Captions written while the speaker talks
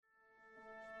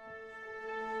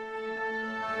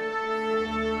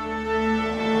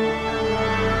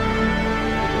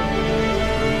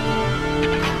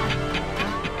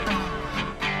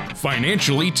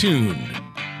Financially Tuned.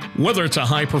 Whether it's a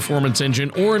high-performance engine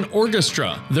or an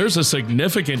orchestra, there's a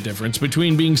significant difference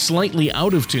between being slightly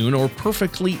out of tune or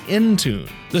perfectly in tune.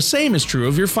 The same is true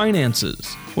of your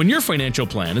finances. When your financial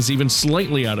plan is even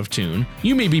slightly out of tune,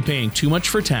 you may be paying too much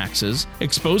for taxes,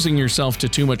 exposing yourself to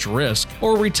too much risk,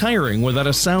 or retiring without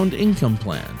a sound income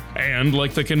plan. And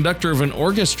like the conductor of an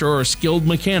orchestra or skilled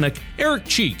mechanic, Eric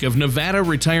Cheek of Nevada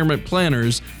Retirement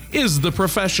Planners is the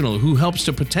professional who helps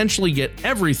to potentially get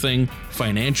everything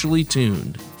financially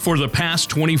tuned. For the past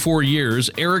 24 years,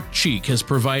 Eric Cheek has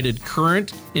provided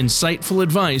current, insightful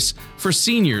advice for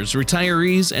seniors,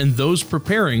 retirees, and those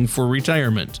preparing for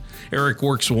retirement. Eric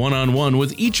works one-on-one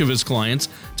with each of his clients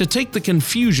to take the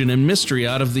confusion and mystery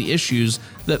out of the issues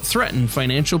that threaten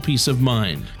financial peace of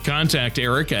mind. Contact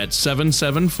Eric at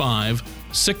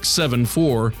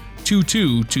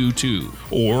 775-674-2222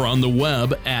 or on the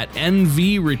web at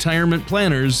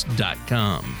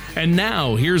nvretirementplanners.com. And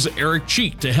now, here's Eric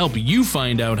Cheek to help you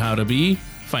find out how to be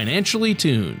financially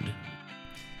tuned.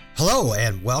 Hello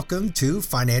and welcome to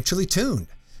Financially Tuned.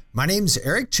 My name's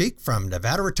Eric Cheek from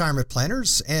Nevada Retirement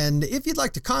Planners, and if you'd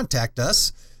like to contact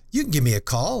us, you can give me a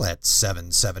call at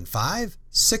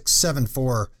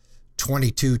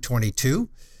 775-674-2222.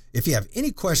 If you have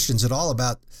any questions at all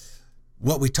about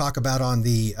what we talk about on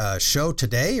the show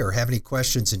today or have any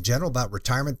questions in general about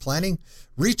retirement planning,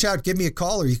 reach out, give me a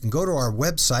call, or you can go to our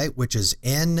website, which is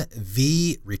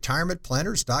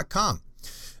nvretirementplanners.com.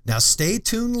 Now, stay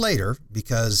tuned later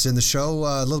because in the show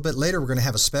a little bit later, we're going to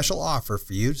have a special offer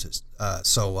for you.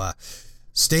 So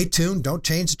stay tuned. Don't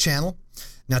change the channel.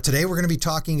 Now, today we're going to be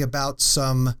talking about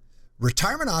some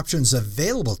retirement options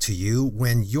available to you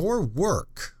when your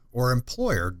work or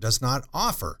employer does not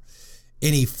offer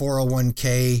any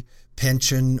 401k,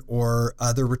 pension, or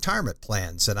other retirement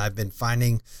plans. And I've been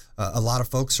finding a lot of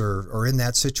folks are in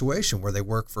that situation where they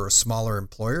work for a smaller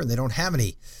employer and they don't have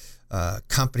any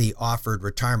company offered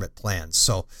retirement plans.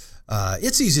 So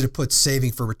it's easy to put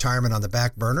saving for retirement on the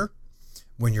back burner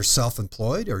when you're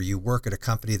self-employed or you work at a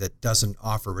company that doesn't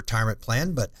offer a retirement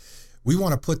plan, but we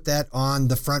want to put that on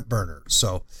the front burner.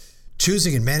 So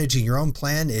choosing and managing your own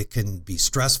plan, it can be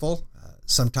stressful,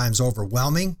 sometimes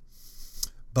overwhelming,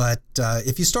 but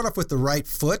if you start off with the right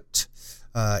foot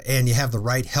and you have the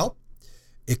right help,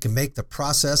 it can make the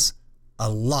process a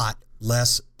lot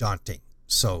less daunting.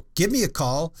 So give me a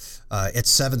call at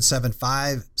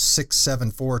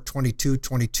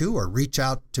 775-674-2222 or reach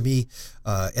out to me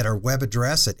at our web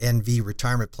address at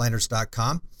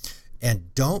nvretirementplanners.com.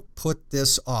 And don't put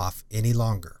this off any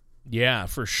longer. Yeah,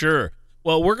 for sure.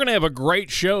 Well, we're going to have a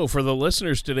great show for the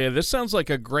listeners today. This sounds like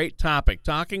a great topic,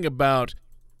 talking about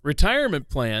retirement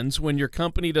plans when your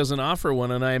company doesn't offer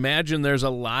one. And I imagine there's a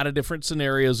lot of different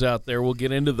scenarios out there. We'll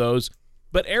get into those.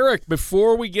 But Eric,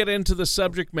 before we get into the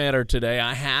subject matter today,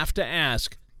 I have to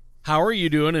ask, how are you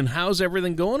doing and how's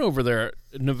everything going over there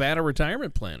at Nevada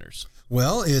Retirement Planners?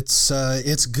 Well, it's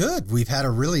good. We've had a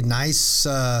really nice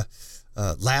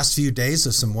last few days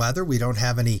of some weather. We don't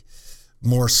have any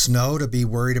more snow to be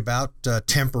worried about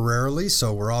temporarily,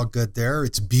 so we're all good there.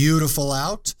 It's beautiful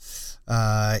out.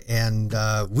 And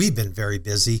we've been very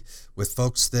busy with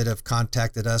folks that have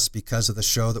contacted us because of the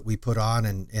show that we put on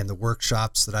and the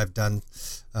workshops that I've done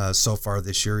so far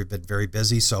this year. We've been very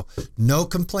busy. So no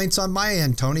complaints on my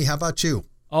end, Tony. How about you?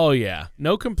 Oh, yeah.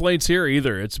 No complaints here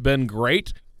either. It's been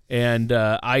great. And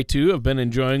I, too, have been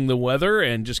enjoying the weather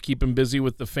and just keeping busy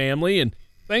with the family. And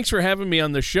thanks for having me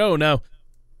on the show. Now,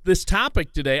 this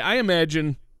topic today, I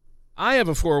imagine I have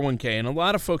a 401k, and a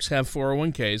lot of folks have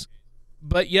 401ks.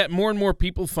 But yet more and more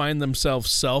people find themselves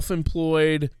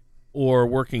self-employed or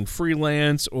working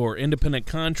freelance or independent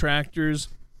contractors.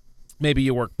 Maybe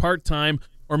you work part-time,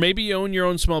 or maybe you own your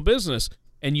own small business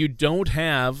and you don't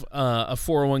have a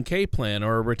 401k plan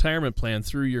or a retirement plan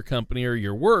through your company or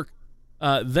your work.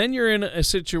 Then you're in a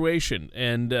situation,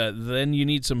 and then you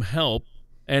need some help.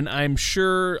 And I'm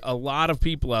sure a lot of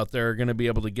people out there are going to be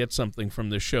able to get something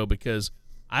from this show, because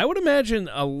I would imagine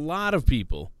a lot of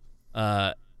people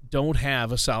don't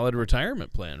have a solid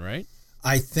retirement plan, right?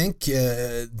 I think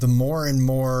the more and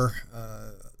more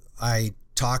I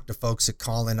talk to folks that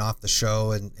call in off the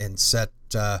show and set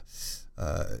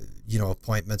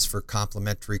appointments for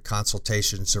complimentary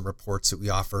consultations and reports that we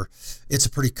offer, it's a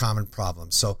pretty common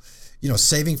problem. So,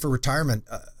 saving for retirement,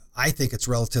 I think it's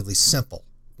relatively simple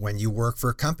when you work for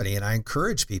a company. And I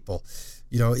encourage people,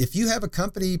 if you have a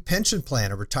company pension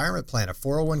plan, a retirement plan, a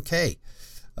 401k,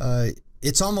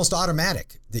 it's almost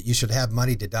automatic that you should have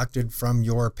money deducted from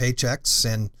your paychecks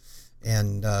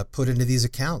and put into these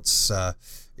accounts.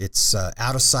 It's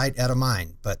out of sight, out of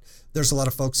mind. But there's a lot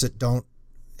of folks that don't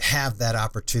have that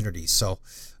opportunity. So,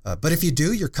 but if you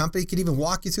do, your company can even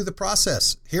walk you through the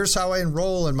process. Here's how I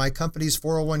enroll in my company's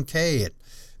 401k. And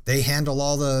they handle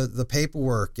all the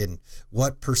paperwork and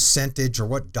what percentage or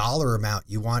what dollar amount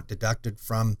you want deducted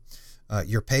from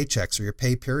your paychecks or your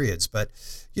pay periods. But,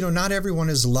 not everyone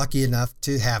is lucky enough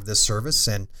to have this service.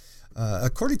 And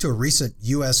according to a recent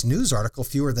U.S. news article,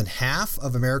 fewer than half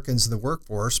of Americans in the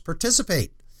workforce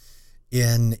participate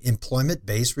in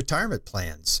employment-based retirement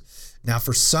plans. Now,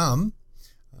 for some,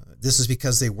 this is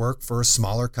because they work for a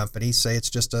smaller company. Say it's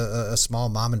just a small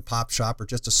mom and pop shop or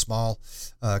just a small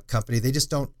company. They just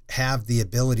don't have the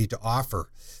ability to offer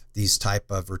these type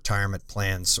of retirement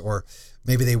plans, or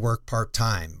maybe they work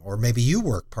part-time, or maybe you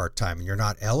work part-time and you're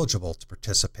not eligible to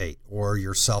participate, or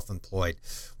you're self-employed.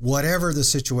 Whatever the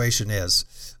situation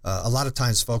is, a lot of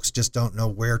times folks just don't know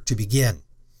where to begin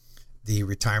the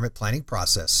retirement planning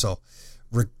process. So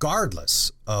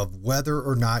regardless of whether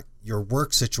or not your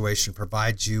work situation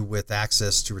provides you with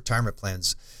access to retirement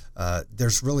plans,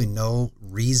 there's really no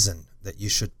reason that you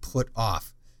should put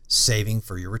off saving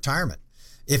for your retirement.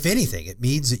 If anything, it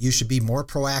means that you should be more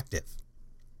proactive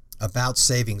about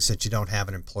saving since you don't have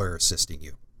an employer assisting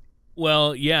you.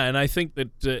 Well, yeah, and I think that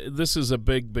this is a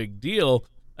big deal.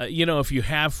 If you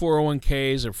have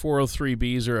 401ks or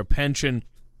 403bs or a pension,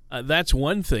 that's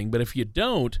one thing. But if you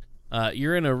don't,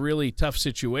 you're in a really tough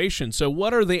situation. So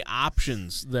what are the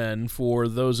options then for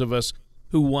those of us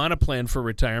who want to plan for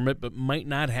retirement but might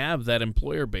not have that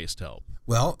employer-based help?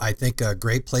 Well, I think a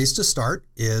great place to start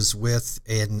is with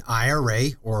an IRA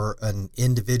or an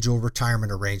individual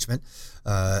retirement arrangement.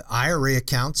 IRA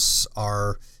accounts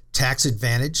are tax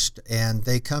advantaged, and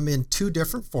they come in two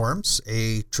different forms,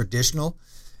 a traditional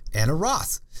and a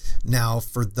Roth. Now,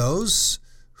 for those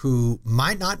who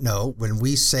might not know, when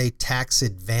we say tax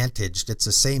advantaged, it's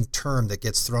the same term that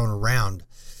gets thrown around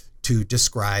to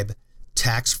describe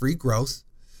tax-free growth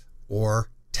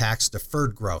or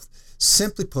tax-deferred growth.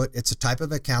 Simply put, it's a type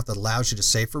of account that allows you to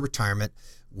save for retirement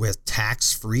with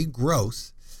tax-free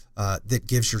growth that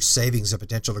gives your savings a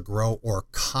potential to grow or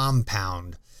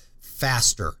compound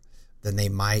faster than they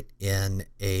might in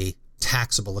a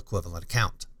taxable equivalent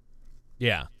account.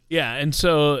 Yeah, and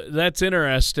so that's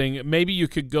interesting. Maybe you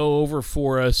could go over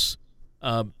for us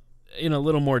in a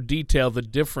little more detail the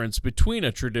difference between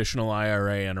a traditional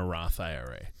IRA and a Roth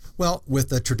IRA. Well,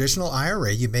 with a traditional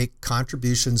IRA, you make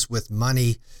contributions with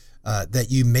money that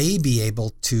you may be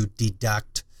able to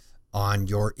deduct on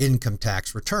your income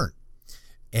tax return.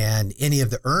 And any of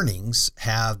the earnings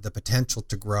have the potential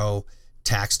to grow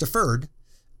tax deferred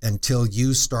until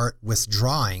you start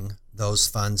withdrawing those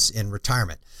funds in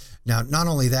retirement. Now, not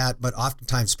only that, but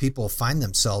oftentimes people find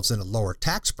themselves in a lower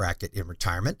tax bracket in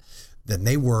retirement than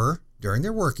they were during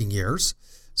their working years.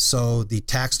 So the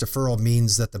tax deferral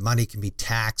means that the money can be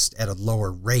taxed at a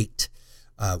lower rate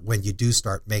when you do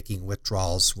start making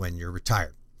withdrawals when you're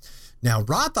retired. Now,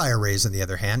 Roth IRAs, on the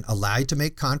other hand, allow you to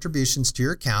make contributions to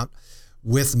your account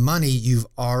with money you've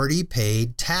already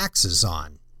paid taxes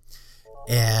on.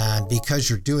 And because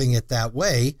you're doing it that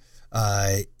way,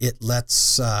 it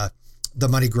lets the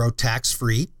money grow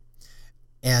tax-free.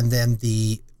 And then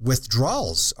the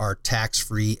withdrawals are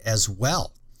tax-free as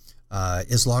well.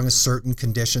 As long as certain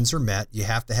conditions are met, you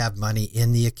have to have money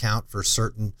in the account for a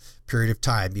certain period of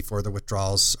time before the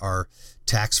withdrawals are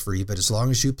tax-free. But as long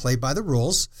as you play by the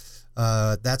rules,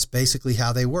 that's basically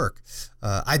how they work.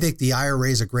 I think the IRA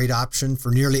is a great option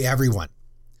for nearly everyone,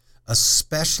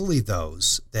 especially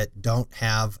those that don't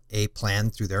have a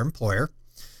plan through their employer.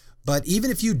 But even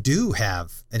if you do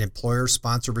have an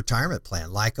employer-sponsored retirement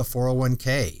plan, like a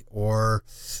 401k or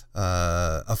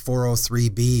a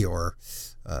 403b or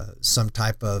some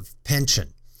type of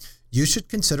pension, you should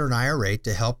consider an IRA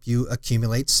to help you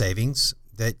accumulate savings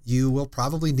that you will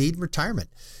probably need in retirement.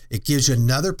 It gives you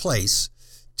another place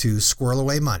to squirrel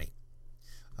away money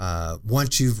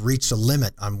once you've reached a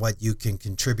limit on what you can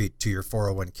contribute to your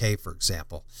 401k, for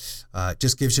example. It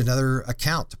just gives you another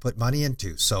account to put money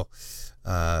into. So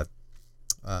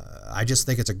I just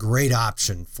think it's a great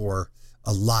option for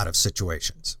a lot of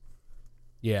situations.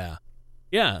 Yeah,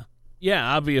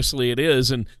 obviously it is.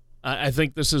 And I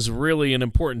think this is really an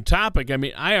important topic. I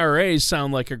mean, IRAs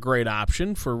sound like a great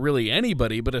option for really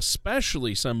anybody, but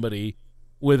especially somebody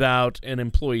without an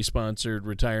employee-sponsored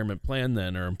retirement plan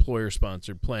then, or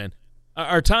employer-sponsored plan.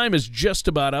 Our time is just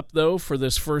about up, though, for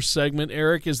this first segment.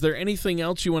 Eric, is there anything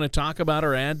else you want to talk about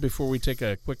or add before we take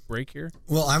a quick break here?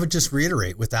 Well, I would just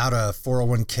reiterate, without a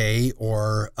 401k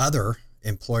or other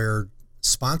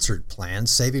employer-sponsored plan,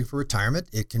 saving for retirement,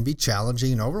 it can be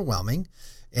challenging and overwhelming.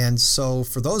 And so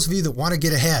for those of you that want to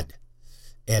get ahead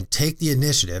and take the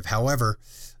initiative, however,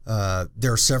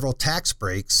 there are several tax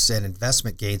breaks and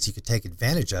investment gains you could take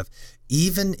advantage of,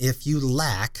 even if you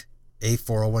lack a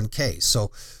 401k. So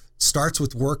it starts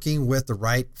with working with the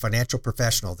right financial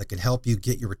professional that can help you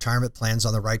get your retirement plans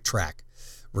on the right track,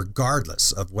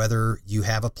 regardless of whether you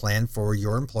have a plan for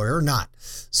your employer or not.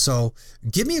 So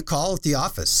give me a call at the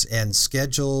office and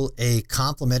schedule a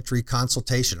complimentary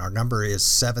consultation. Our number is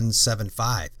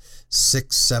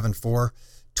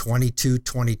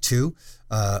 775-674-2222.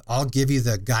 I'll give you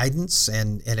the guidance,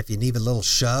 and if you need a little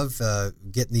shove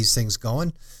getting these things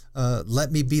going,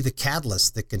 let me be the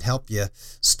catalyst that can help you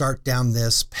start down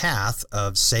this path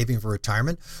of saving for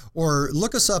retirement. Or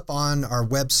look us up on our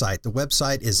website. The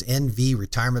website is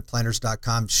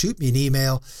nvretirementplanners.com. Shoot me an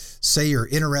email. Say you're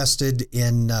interested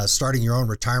in starting your own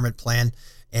retirement plan,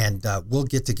 and we'll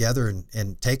get together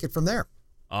and take it from there.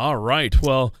 All right.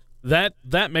 Well,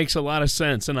 that makes a lot of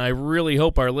sense, and I really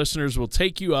hope our listeners will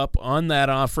take you up on that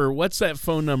offer. What's that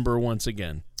phone number once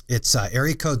again? It's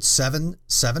area code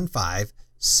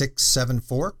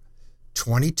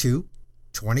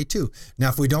 775-674-2222. Now,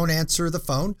 if we don't answer the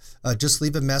phone, just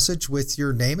leave a message with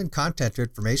your name and contact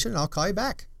information, and I'll call you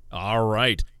back. All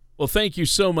right. Well, thank you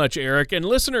so much, Eric. And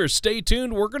listeners, stay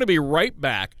tuned. We're going to be right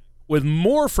back with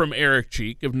more from Eric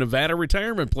Cheek of Nevada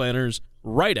Retirement Planners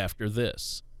right after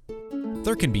this.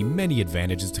 There can be many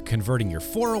advantages to converting your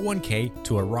 401k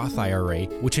to a Roth IRA,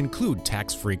 which include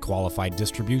tax-free qualified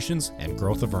distributions and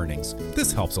growth of earnings.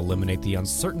 This helps eliminate the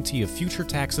uncertainty of future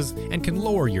taxes and can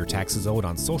lower your taxes owed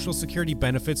on Social Security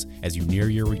benefits as you near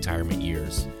your retirement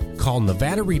years. Call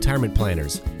Nevada Retirement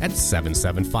Planners at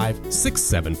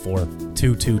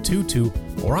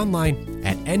 775-674-2222 or online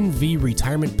at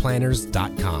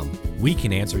nvretirementplanners.com. We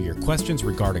can answer your questions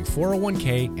regarding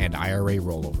 401k and IRA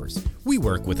rollovers. We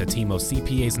work with a team of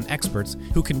CPAs and experts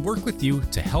who can work with you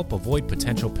to help avoid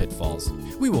potential pitfalls.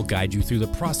 We will guide you through the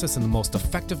process in the most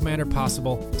effective manner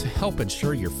possible to help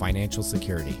ensure your financial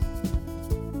security.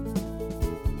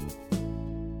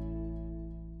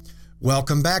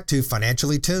 Welcome back to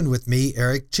Financially Tuned with me,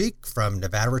 Eric Cheek from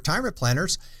Nevada Retirement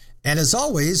Planners. And as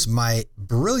always, my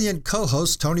brilliant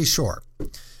co-host, Tony Shore.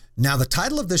 Now, the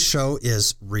title of this show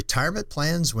is Retirement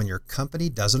Plans When Your Company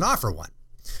Doesn't Offer One.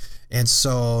 And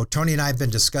so Tony and I have been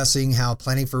discussing how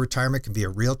planning for retirement can be a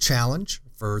real challenge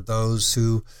for those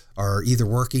who are either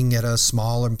working at a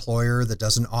small employer that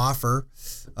doesn't offer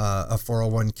a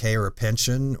 401k or a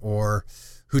pension, or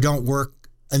who don't work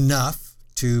enough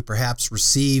to perhaps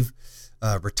receive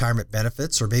retirement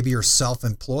benefits, or maybe you're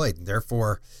self-employed and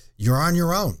therefore you're on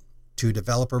your own to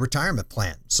develop a retirement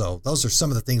plan. So those are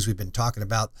some of the things we've been talking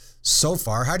about so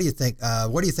far. How do you think,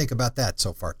 what do you think about that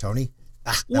so far, Tony?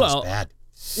 That was bad.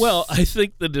 Well, I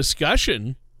think the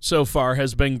discussion so far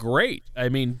has been great. I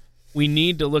mean, we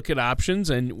need to look at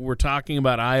options, and we're talking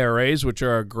about IRAs, which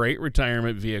are a great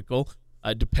retirement vehicle,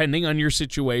 depending on your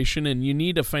situation, and you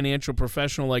need a financial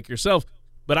professional like yourself.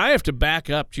 But I have to back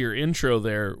up to your intro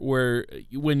there, where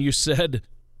when you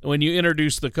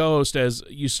introduced the co-host, as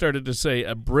you started to say,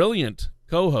 a brilliant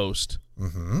co-host.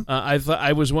 Mm-hmm.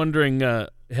 I was wondering,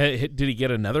 did he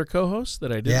get another co-host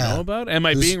that I didn't know about? Am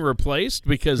I being replaced?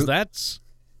 Because that's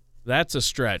a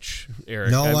stretch,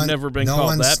 Eric. I've never been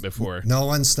called that before. No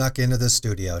one snuck into the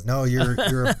studio. No, you're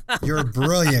a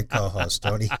brilliant co-host,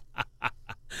 Tony.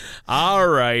 All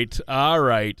right.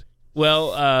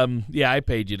 Well, I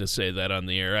paid you to say that on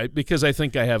the air because I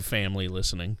think I have family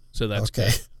listening, so that's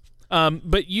okay. Good.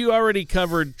 But you already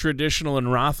covered traditional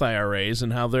and Roth IRAs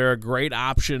and how they're a great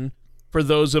option for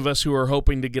those of us who are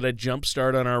hoping to get a jump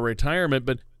start on our retirement.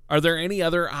 But are there any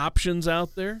other options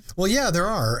out there? Well, yeah, there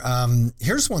are.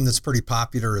 Here's one that's pretty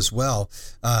popular as well.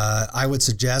 I would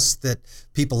suggest that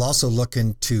people also look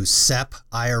into SEP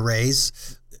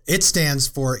IRAs. It stands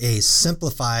for a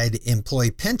Simplified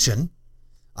Employee Pension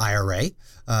IRA.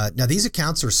 Now, these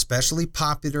accounts are especially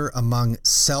popular among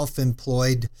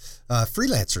self-employed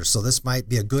freelancers. So this might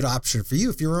be a good option for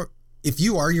you if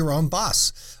you are your own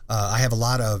boss. I have a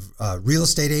lot of real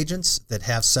estate agents that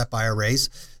have SEP IRAs.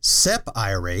 SEP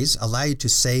IRAs allow you to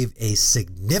save a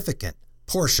significant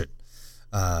portion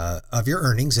of your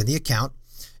earnings in the account.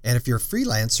 And if you're a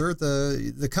freelancer,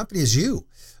 the company is you.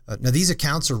 Now, these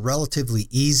accounts are relatively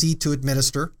easy to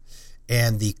administer,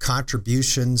 and the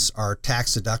contributions are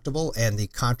tax deductible, and the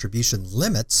contribution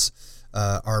limits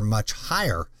are much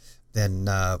higher than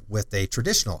with a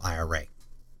traditional IRA.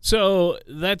 So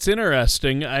that's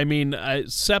interesting. I mean,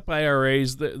 SEP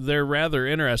IRAs, they're rather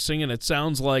interesting, and it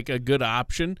sounds like a good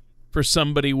option for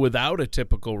somebody without a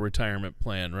typical retirement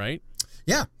plan, right?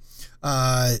 Yeah.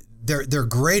 They're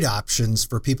great options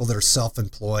for people that are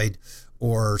self-employed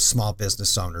or small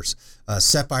business owners.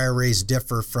 SEP IRAs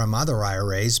differ from other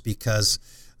IRAs because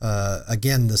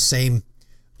again, the same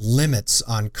limits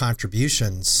on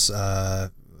contributions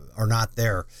are not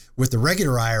there. With the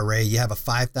regular IRA, you have a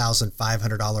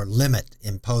 $5,500 limit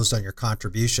imposed on your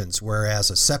contributions, whereas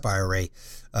a SEP IRA,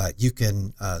 you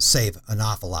can save an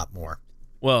awful lot more.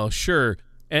 Well, sure.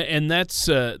 And that's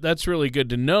really good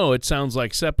to know. It sounds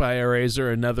like SEP IRAs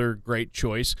are another great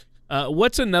choice.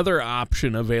 What's another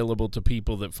option available to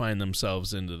people that find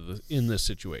themselves in this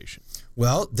situation?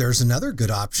 Well, there's another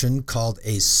good option called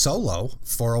a solo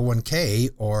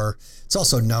 401k, or it's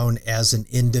also known as an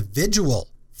individual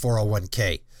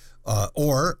 401k,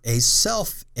 or a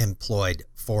self-employed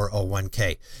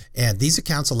 401k. And these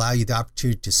accounts allow you the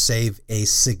opportunity to save a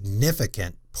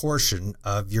significant portion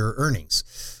of your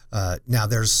earnings. Now,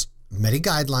 there's many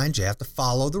guidelines. You have to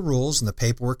follow the rules, and the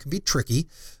paperwork can be tricky.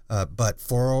 But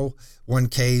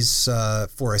 401ks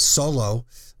for a solo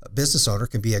business owner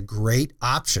can be a great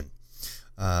option.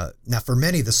 Now, for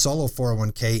many, the solo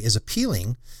 401k is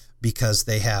appealing because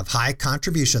they have high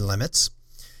contribution limits,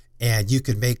 and you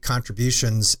can make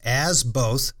contributions as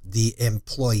both the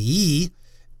employee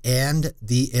and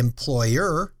the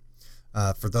employer.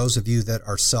 For those of you that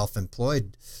are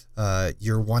self-employed,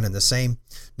 you're one and the same.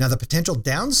 Now, the potential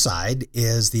downside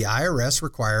is the IRS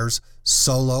requires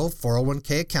solo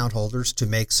 401k account holders to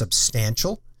make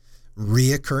substantial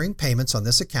reoccurring payments on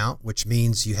this account, which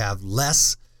means you have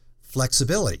less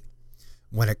flexibility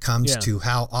when it comes to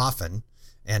how often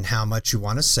and how much you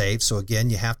want to save. So again,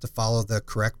 you have to follow the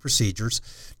correct procedures.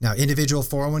 Now, individual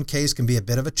 401ks can be a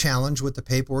bit of a challenge with the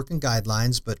paperwork and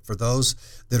guidelines, but for those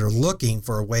that are looking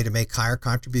for a way to make higher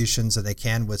contributions than they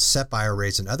can with SEP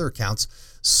IRAs and other accounts,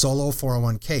 solo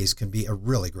 401ks can be a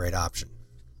really great option.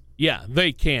 Yeah,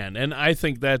 they can. And I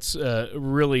think that's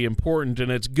really important,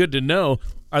 and it's good to know.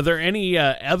 Are there any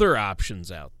other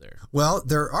options out there? Well,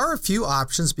 there are a few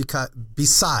options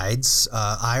besides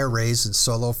IRAs and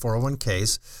solo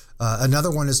 401ks.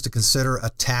 Another one is to consider a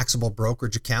taxable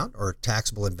brokerage account or a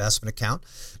taxable investment account.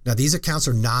 Now, these accounts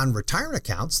are non-retirement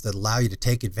accounts that allow you to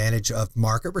take advantage of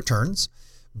market returns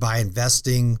by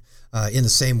investing in the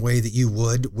same way that you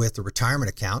would with a retirement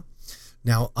account.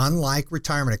 Now, unlike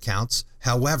retirement accounts,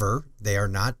 however, they are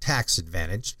not tax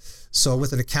advantaged. So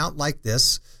with an account like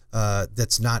this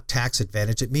that's not tax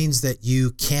advantaged, it means that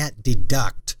you can't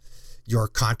deduct your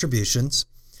contributions.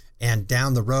 And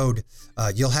down the road,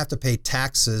 you'll have to pay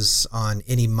taxes on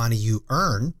any money you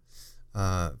earn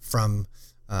from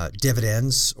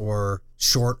dividends or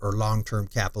short or long-term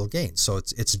capital gains. So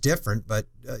it's different, but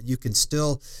you can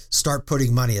still start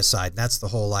putting money aside. And that's the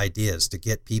whole idea, is to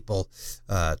get people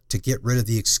to get rid of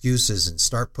the excuses and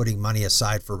start putting money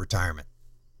aside for retirement.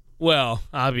 Well,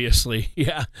 obviously,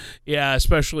 yeah,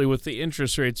 especially with the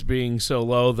interest rates being so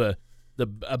low,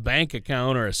 a bank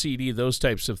account or a CD, those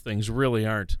types of things really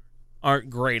aren't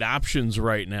great options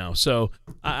right now. So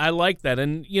I like that.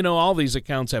 And, all these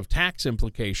accounts have tax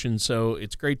implications, so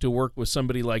it's great to work with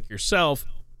somebody like yourself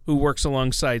who works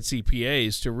alongside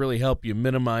CPAs to really help you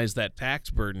minimize that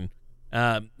tax burden.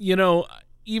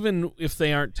 Even if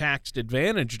they aren't tax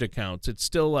advantaged accounts, it's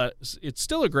still a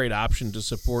great option to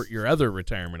support your other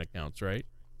retirement accounts, right?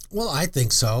 Well, I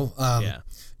think so. Yeah.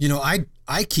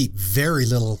 I keep very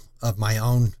little of my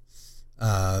own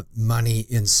money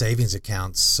in savings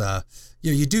accounts.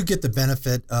 You do get the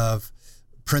benefit of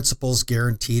principals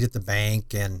guaranteed at the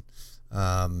bank, and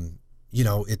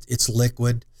it's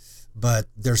liquid, but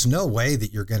there's no way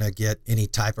that you're going to get any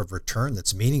type of return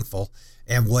that's meaningful.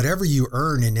 And whatever you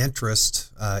earn in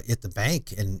interest at the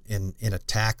bank in a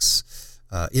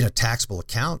taxable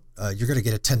account, you're going to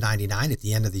get a 1099 at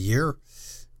the end of the year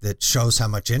that shows how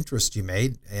much interest you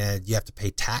made, and you have to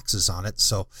pay taxes on it.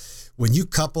 So when you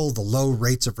couple the low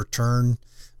rates of return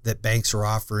that banks are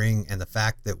offering and the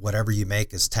fact that whatever you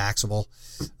make is taxable,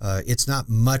 it's not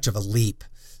much of a leap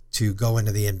to go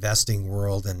into the investing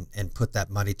world and put that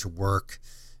money to work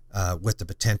with the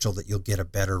potential that you'll get a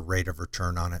better rate of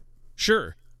return on it.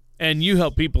 Sure. And you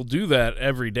help people do that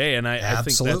every day, and I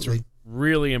think that's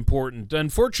really important.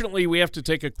 Unfortunately, we have to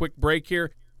take a quick break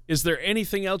here. Is there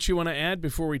anything else you want to add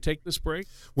before we take this break?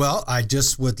 Well, I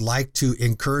just would like to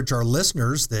encourage our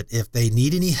listeners that if they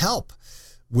need any help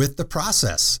with the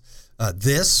process,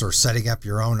 this or setting up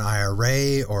your own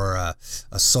IRA or a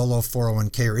solo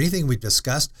 401k or anything we've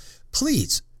discussed,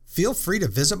 please feel free to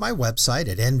visit my website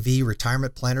at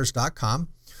nvretirementplanners.com,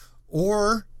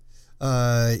 or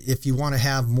if you want to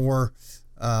have more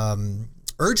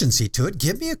urgency to it,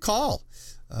 give me a call.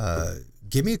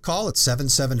 Give me a call at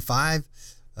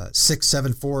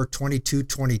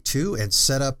 775-674-2222 and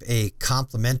set up a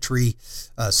complimentary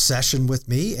session with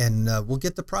me, and we'll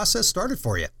get the process started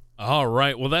for you. All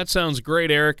right. Well, that sounds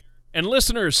great, Eric. And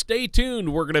listeners, stay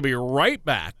tuned. We're going to be right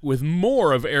back with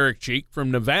more of Eric Cheek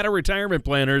from Nevada Retirement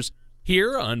Planners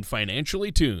here on Financially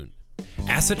Tuned.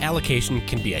 Asset allocation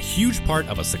can be a huge part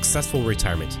of a successful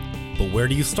retirement. But where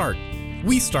do you start?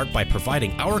 We start by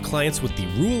providing our clients with the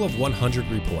Rule of 100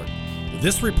 report.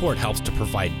 This report helps to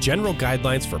provide general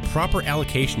guidelines for proper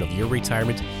allocation of your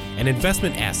retirement and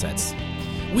investment assets.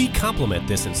 We complement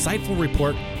this insightful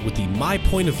report with the My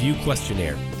Point of View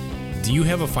questionnaire. Do you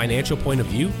have a financial point of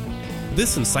view?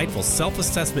 This insightful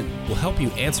self-assessment will help you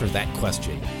answer that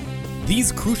question.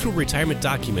 These crucial retirement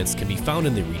documents can be found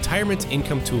in the Retirement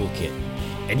Income Toolkit,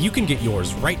 and you can get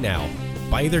yours right now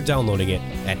by either downloading it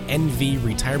at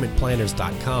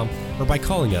nvretirementplanners.com or by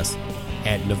calling us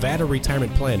at Nevada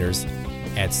Retirement Planners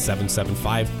at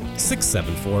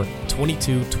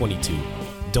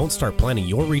 775-674-2222. Don't start planning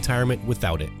your retirement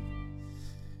without it.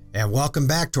 And welcome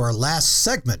back to our last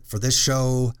segment for this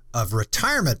show of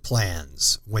retirement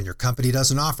plans when your company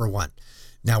doesn't offer one.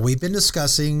 Now, we've been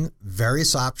discussing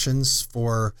various options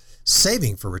for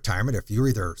saving for retirement if you're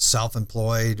either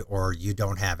self-employed or you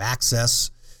don't have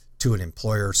access to an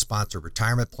employer-sponsored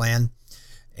retirement plan,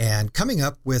 and coming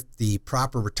up with the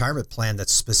proper retirement plan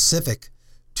that's specific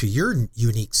to your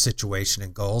unique situation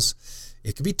and goals.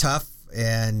 It can be tough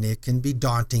and it can be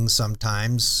daunting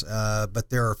sometimes, but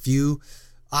there are a few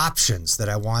options that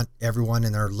I want everyone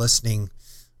in our listening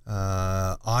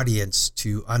audience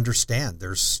to understand.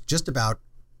 There's just about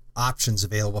options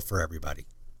available for everybody.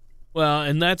 Well,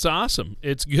 and that's awesome.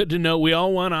 It's good to know we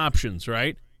all want options,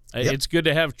 right? Yep. It's good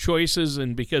to have choices,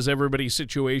 and because everybody's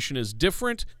situation is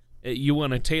different, you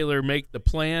want to make the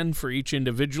plan for each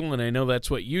individual, and I know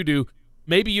that's what you do.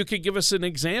 Maybe you could give us an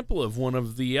example of one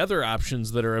of the other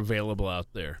options that are available out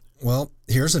there. Well,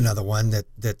 here's another one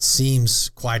that seems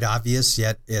quite obvious,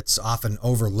 yet it's often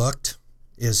overlooked,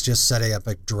 is just setting up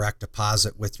a direct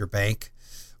deposit with your bank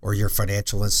or your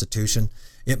financial institution.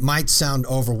 It might sound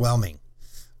overwhelming,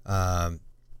 but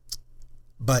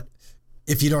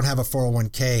if you don't have a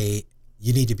 401k,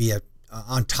 you need to be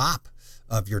on top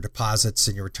of your deposits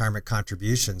and your retirement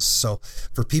contributions. So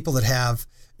for people that have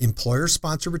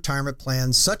employer-sponsored retirement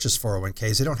plans such as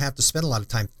 401ks, they don't have to spend a lot of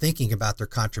time thinking about their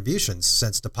contributions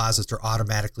since deposits are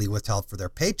automatically withheld for their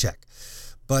paycheck.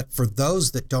 But for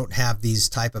those that don't have these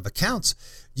type of accounts,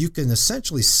 you can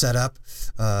essentially set up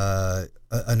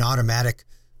an automatic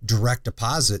direct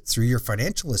deposit through your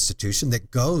financial institution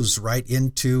that goes right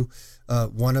into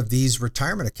one of these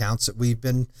retirement accounts that we've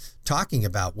been talking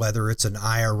about, whether it's an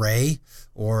IRA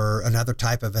or another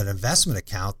type of an investment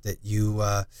account that you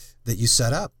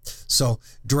set up. So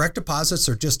direct deposits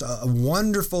are just a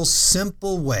wonderful,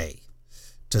 simple way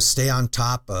to stay on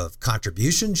top of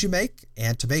contributions you make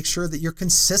and to make sure that you're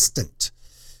consistent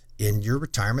in your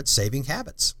retirement saving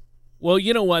habits. Well,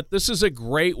 you know what? This is a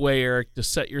great way, Eric, to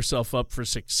set yourself up for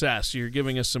success. You're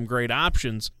giving us some great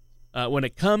options when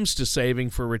it comes to saving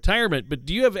for retirement. But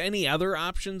do you have any other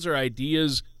options or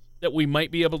ideas that we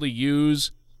might be able to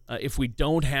use if we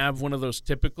don't have one of those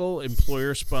typical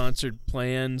employer-sponsored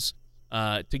plans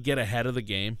to get ahead of the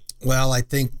game? Well, I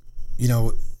think,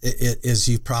 as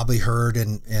you've probably heard,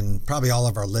 and probably all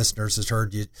of our listeners has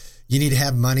heard, you need to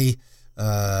have money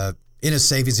in a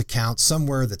savings account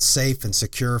somewhere that's safe and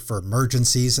secure for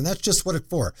emergencies. And that's just what it's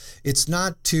for. It's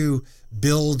not to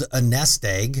build a nest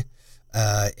egg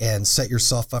and set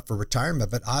yourself up for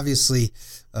retirement. But obviously,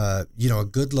 a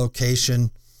good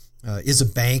location is a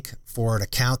bank for an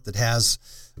account that has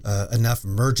enough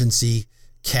emergency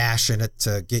cash in it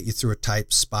to get you through a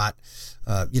tight spot.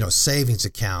 Savings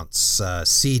accounts,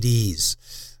 CDs,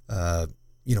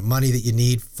 money that you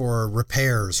need for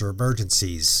repairs or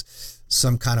emergencies.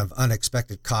 Some kind of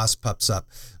unexpected cost pops up.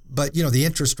 But, the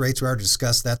interest rates, we already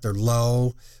discussed that, they're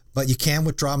low, but you can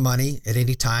withdraw money at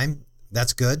any time.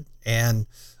 That's good. And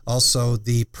also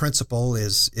the principal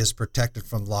is protected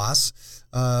from loss.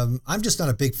 I'm just not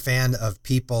a big fan of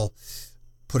people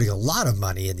putting a lot of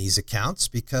money in these accounts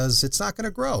because it's not going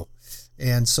to grow.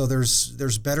 And so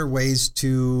there's better ways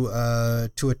to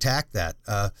attack that.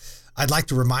 I'd like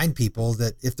to remind people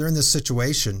that if they're in this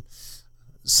situation,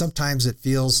 sometimes it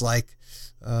feels like,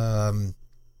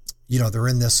 they're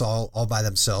in this all by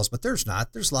themselves, but there's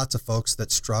not. There's lots of folks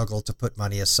that struggle to put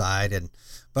money aside.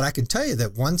 But I can tell you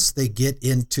that once they get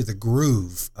into the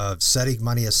groove of setting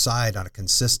money aside on a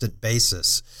consistent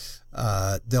basis,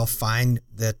 they'll find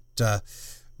that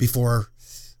before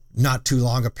not too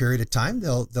long a period of time,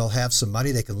 they'll have some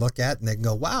money they can look at and they can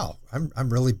go, wow, I'm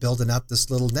really building up this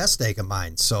little nest egg of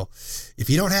mine. So if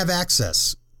you don't have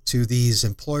access to these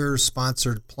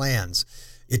employer-sponsored plans,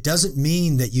 it doesn't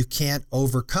mean that you can't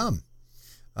overcome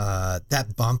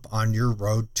that bump on your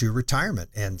road to retirement.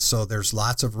 And so there's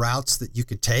lots of routes that you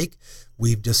could take.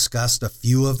 We've discussed a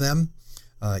few of them.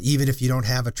 Even if you don't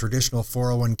have a traditional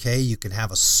 401k, you can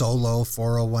have a solo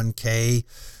 401k,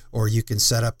 or you can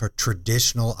set up a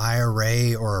traditional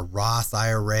IRA or a Roth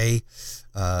IRA,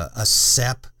 a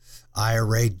SEP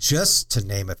IRA, just to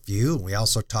name a few. We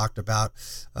also talked about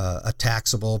a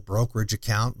taxable brokerage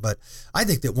account. But I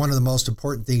think that one of the most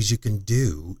important things you can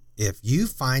do if you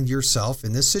find yourself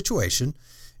in this situation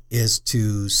is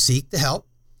to seek the help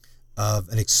of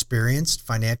an experienced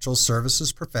financial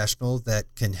services professional that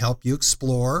can help you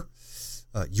explore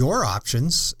your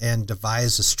options and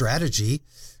devise a strategy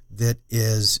that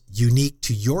is unique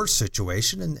to your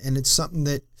situation, and it's something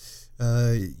that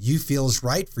you feel is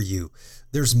right for you.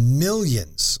 There's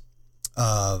millions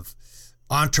of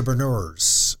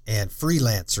entrepreneurs and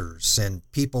freelancers and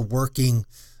people working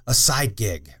a side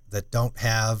gig that don't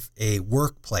have a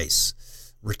workplace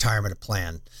retirement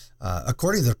plan.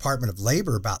 According to the Department of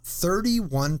Labor, about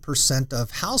 31%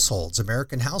 of households,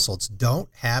 American households, don't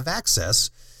have access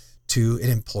to an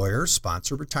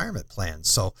employer-sponsored retirement plan.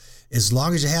 So as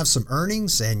long as you have some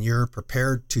earnings and you're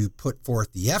prepared to put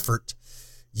forth the effort,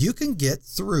 you can get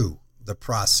through the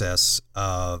process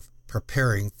of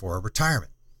preparing for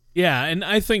retirement. Yeah, and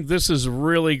I think this is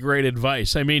really great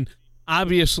advice. I mean,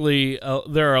 obviously,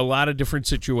 there are a lot of different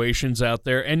situations out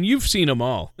there, and you've seen them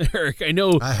all, Eric. I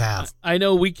know. I have. I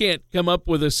know we can't come up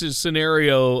with a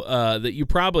scenario that you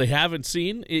probably haven't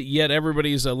seen, yet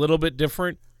everybody's a little bit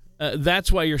different. That's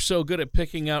why you're so good at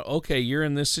picking out, okay, you're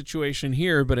in this situation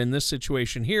here, but in this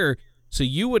situation here, so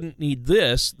you wouldn't need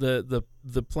this, the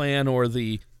plan or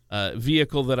the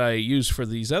vehicle that I use for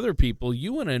these other people.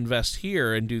 You want to invest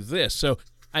here and do this. So,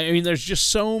 I mean, there's just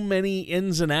so many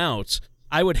ins and outs.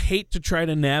 I would hate to try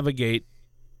to navigate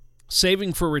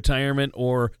saving for retirement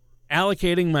or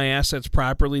allocating my assets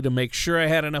properly to make sure I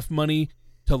had enough money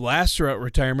to last throughout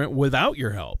retirement without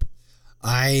your help.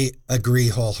 I agree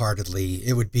wholeheartedly.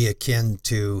 It would be akin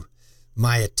to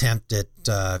my attempt at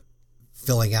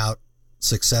filling out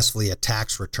successfully a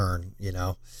tax return. You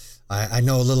know, I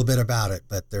know a little bit about it,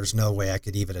 but there's no way I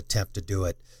could even attempt to do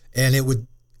it. And it would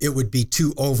be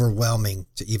too overwhelming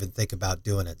to even think about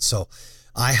doing it. So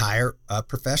I hire a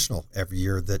professional every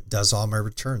year that does all my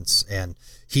returns, and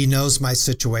he knows my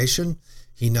situation.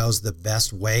 He knows the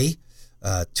best way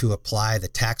to apply the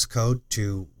tax code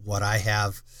to what I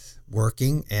have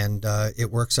working, and it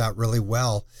works out really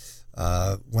well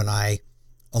when I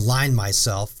align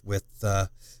myself with a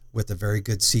very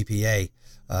good CPA.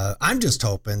 I'm just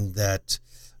hoping that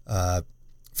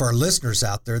for our listeners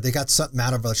out there, they got something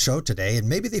out of our show today, and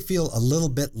maybe they feel a little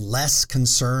bit less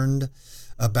concerned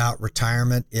about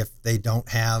retirement if they don't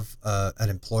have an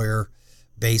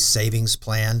employer-based savings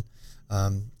plan.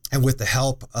 And with the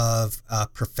help of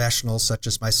professionals such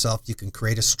as myself, you can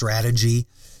create a strategy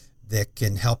that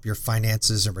can help your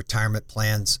finances and retirement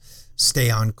plans stay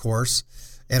on course.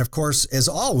 And of course, as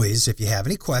always, if you have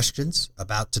any questions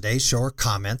about today's show or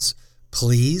comments,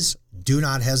 please do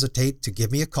not hesitate to give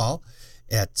me a call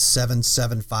at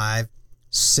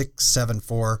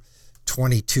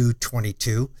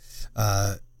 775-674-2222.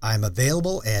 I'm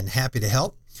available and happy to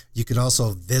help. You can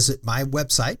also visit my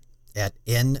website at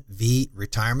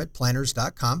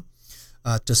nvretirementplanners.com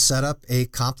to set up a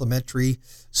complimentary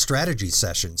strategy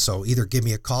session. So either give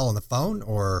me a call on the phone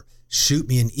or shoot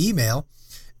me an email,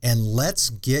 and let's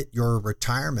get your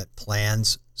retirement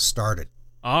plans started.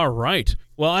 All right.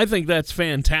 Well, I think that's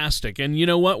fantastic. And you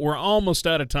know what? We're almost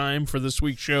out of time for this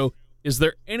week's show. Is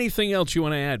there anything else you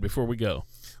want to add before we go?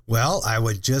 Well, I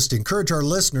would just encourage our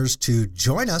listeners to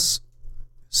join us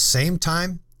same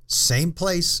time, same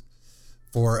place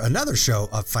for another show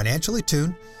of Financially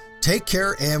Tuned. Take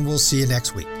care, and we'll see you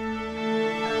next week.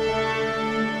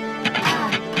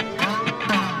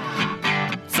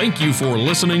 Thank you for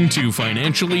listening to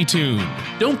Financially Tuned.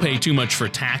 Don't pay too much for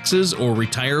taxes or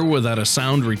retire without a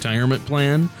sound retirement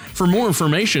plan. For more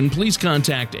information, please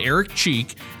contact Eric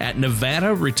Cheek at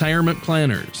Nevada Retirement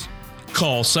Planners.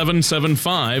 Call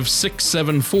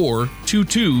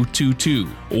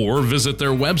 775-674-2222 or visit their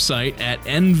website at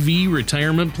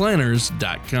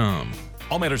nvretirementplanners.com.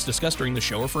 All matters discussed during the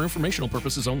show are for informational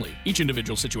purposes only. Each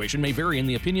individual situation may vary, and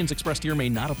the opinions expressed here may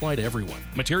not apply to everyone.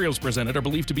 Materials presented are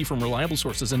believed to be from reliable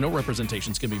sources, and no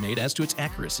representations can be made as to its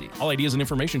accuracy. All ideas and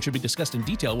information should be discussed in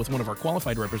detail with one of our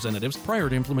qualified representatives prior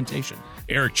to implementation.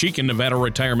 Eric Cheek and Nevada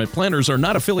Retirement Planners are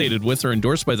not affiliated with or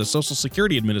endorsed by the Social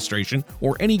Security Administration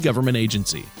or any government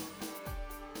agency.